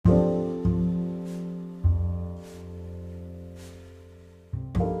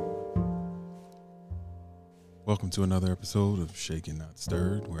Welcome to another episode of Shaken Not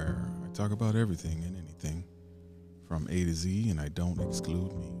Stirred, where I talk about everything and anything from A to Z, and I don't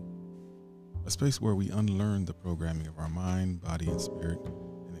exclude me. A space where we unlearn the programming of our mind, body, and spirit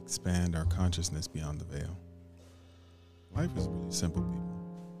and expand our consciousness beyond the veil. Life is really simple, people.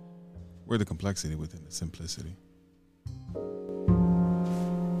 We're the complexity within the simplicity.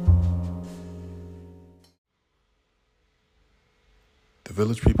 The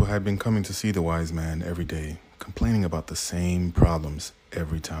village people had been coming to see the wise man every day, complaining about the same problems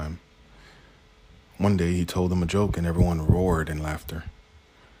every time. One day he told them a joke and everyone roared in laughter.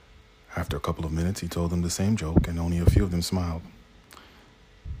 After a couple of minutes, he told them the same joke and only a few of them smiled.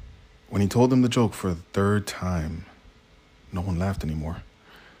 When he told them the joke for the third time, no one laughed anymore.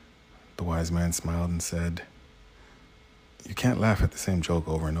 The wise man smiled and said, "You can't laugh at the same joke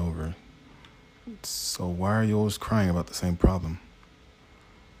over and over. So why are you always crying about the same problem?"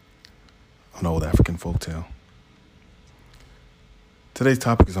 An old African folktale. Today's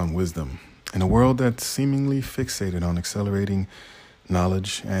topic is on wisdom. In a world that's seemingly fixated on accelerating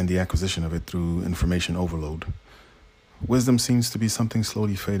knowledge and the acquisition of it through information overload, wisdom seems to be something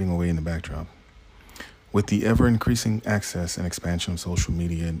slowly fading away in the backdrop. With the ever-increasing access and expansion of social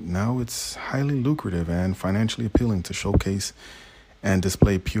media, now it's highly lucrative and financially appealing to showcase and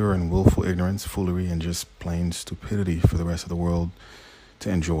display pure and willful ignorance, foolery, and just plain stupidity for the rest of the world to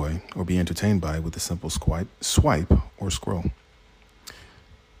enjoy or be entertained by with a simple swipe or scroll.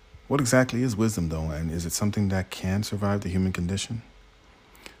 What exactly is wisdom, though, and is it something that can survive the human condition?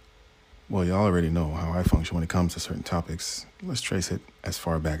 Well, y'all already know how I function when it comes to certain topics. Let's trace it as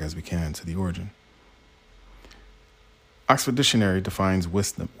far back as we can to the origin. Oxford Dictionary defines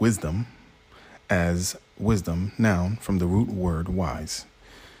wisdom as wisdom, noun, from the root word wise,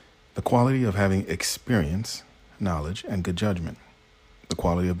 the quality of having experience, knowledge, and good judgment. The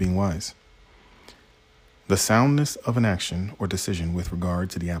quality of being wise. The soundness of an action or decision with regard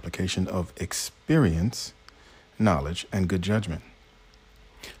to the application of experience, knowledge, and good judgment.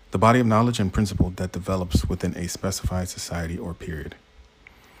 The body of knowledge and principle that develops within a specified society or period.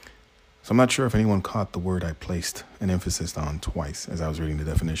 So I'm not sure if anyone caught the word I placed an emphasis on twice as I was reading the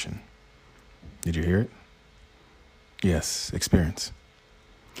definition. Did you hear it? Yes, experience.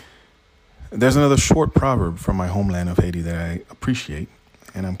 There's another short proverb from my homeland of Haiti that I appreciate,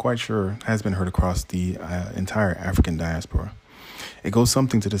 and I'm quite sure has been heard across the entire African diaspora. It goes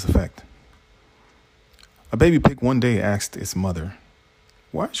something to this effect. A baby pig one day asked its mother,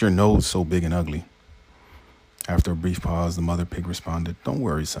 "Why is your nose so big and ugly?" After a brief pause, the mother pig responded, "Don't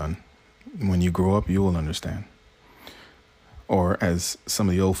worry, son. When you grow up, you will understand." Or as some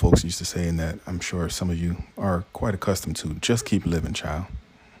of the old folks used to say, and that I'm sure some of you are quite accustomed to, "Just keep living, child."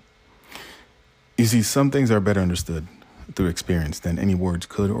 You see, some things are better understood through experience than any words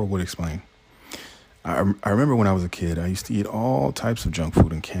could or would explain. I remember when I was a kid, I used to eat all types of junk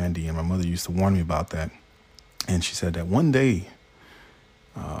food and candy, and my mother used to warn me about that. And she said that one day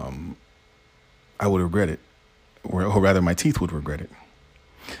I would regret it, or rather my teeth would regret it.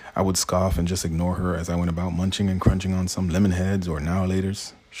 I would scoff and just ignore her as I went about munching and crunching on some lemon heads or now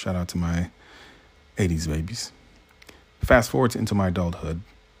laters. Shout out to my 80s babies. Fast forward into my adulthood.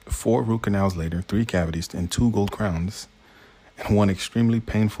 4 root canals later, 3 cavities and 2 gold crowns, and 1 extremely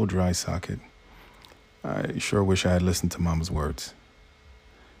painful dry socket. I sure wish I had listened to Mama's words.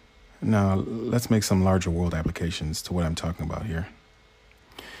 Now, let's make some larger world applications to what I'm talking about here.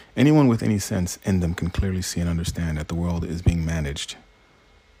 Anyone with any sense in them can clearly see and understand that the world is being managed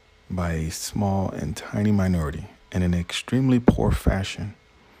by a small and tiny minority in an extremely poor fashion.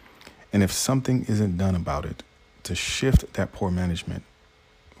 And if something isn't done about it to shift that poor management,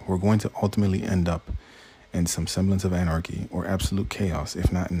 we're going to ultimately end up in some semblance of anarchy or absolute chaos,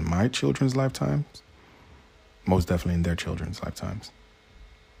 if not in my children's lifetimes, most definitely in their children's lifetimes.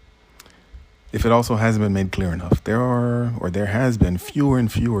 If it also hasn't been made clear enough, there has been fewer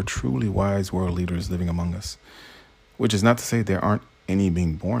and fewer truly wise world leaders living among us, which is not to say there aren't any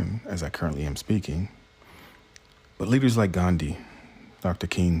being born as I currently am speaking, but leaders like Gandhi, Dr.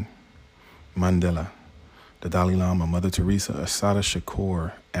 King, Mandela, the Dalai Lama, Mother Teresa, Assata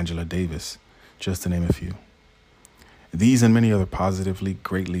Shakur, Angela Davis, just to name a few. These and many other positively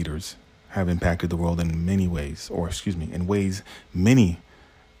great leaders have impacted the world in many ways, in ways many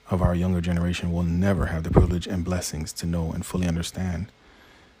of our younger generation will never have the privilege and blessings to know and fully understand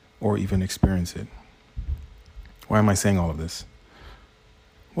or even experience it. Why am I saying all of this?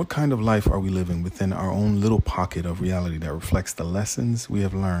 What kind of life are we living within our own little pocket of reality that reflects the lessons we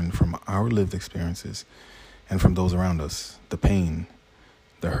have learned from our lived experiences and from those around us, the pain,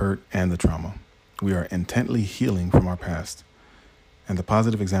 the hurt, and the trauma? We are intently healing from our past, and the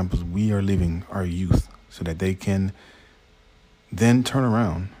positive examples we are leaving our youth so that they can then turn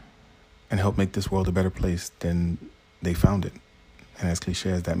around and help make this world a better place than they found it. And as cliche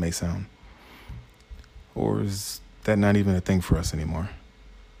as that may sound. Or is that not even a thing for us anymore?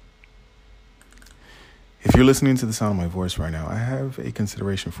 If you're listening to the sound of my voice right now, I have a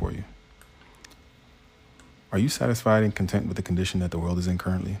consideration for you. Are you satisfied and content with the condition that the world is in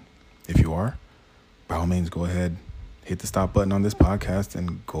currently? If you are, by all means, go ahead, hit the stop button on this podcast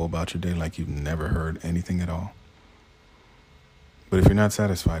and go about your day like you've never heard anything at all. But if you're not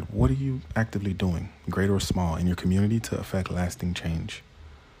satisfied, what are you actively doing, great or small, in your community to affect lasting change?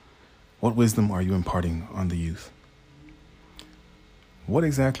 What wisdom are you imparting on the youth? What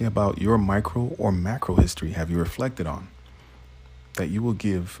exactly about your micro or macro history have you reflected on that will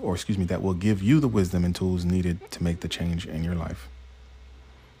give you the wisdom and tools needed to make the change in your life?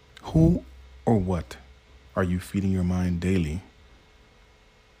 Who or what are you feeding your mind daily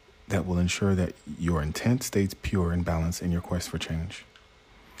that will ensure that your intent stays pure and balanced in your quest for change?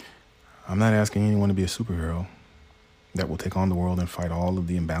 I'm not asking anyone to be a superhero that will take on the world and fight all of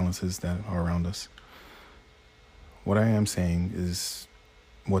the imbalances that are around us. What I am saying is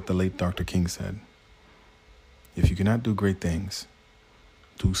what the late Dr. King said. If you cannot do great things,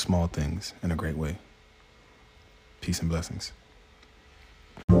 do small things in a great way. Peace and blessings.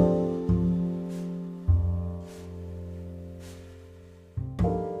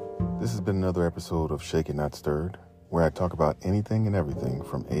 This has been another episode of Shaken Not Stirred, where I talk about anything and everything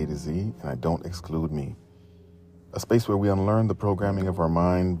from A to Z, and I don't exclude me. A space where we unlearn the programming of our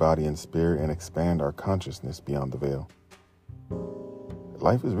mind, body, and spirit and expand our consciousness beyond the veil.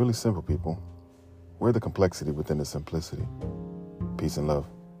 Life is really simple, people. We're the complexity within the simplicity. Peace and love.